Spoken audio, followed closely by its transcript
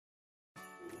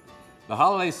The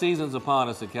holiday season's upon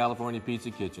us at California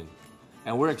Pizza Kitchen,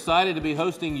 and we're excited to be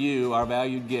hosting you, our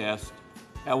valued guest,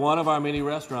 at one of our many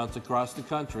restaurants across the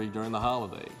country during the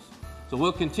holidays. So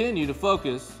we'll continue to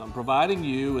focus on providing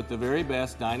you with the very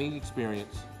best dining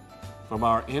experience from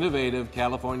our innovative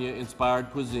California-inspired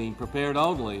cuisine prepared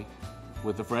only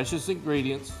with the freshest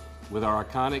ingredients, with our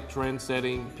iconic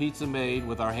trend-setting pizza made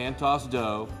with our hand-tossed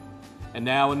dough, and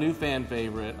now a new fan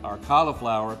favorite, our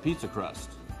cauliflower pizza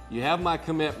crust. You have my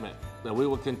commitment that we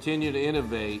will continue to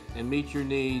innovate and meet your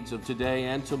needs of today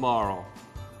and tomorrow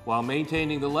while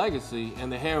maintaining the legacy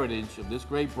and the heritage of this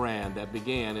great brand that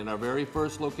began in our very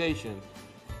first location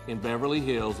in Beverly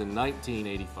Hills in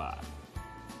 1985.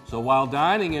 So while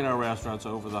dining in our restaurants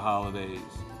over the holidays,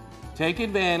 take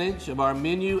advantage of our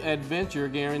menu adventure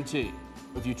guarantee.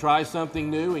 If you try something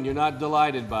new and you're not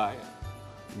delighted by it,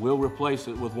 we'll replace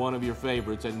it with one of your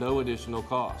favorites at no additional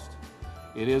cost.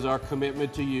 It is our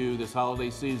commitment to you this holiday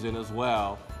season as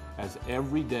well as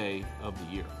every day of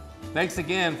the year. Thanks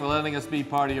again for letting us be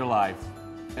part of your life,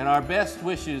 and our best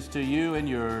wishes to you and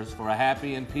yours for a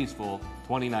happy and peaceful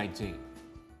 2019.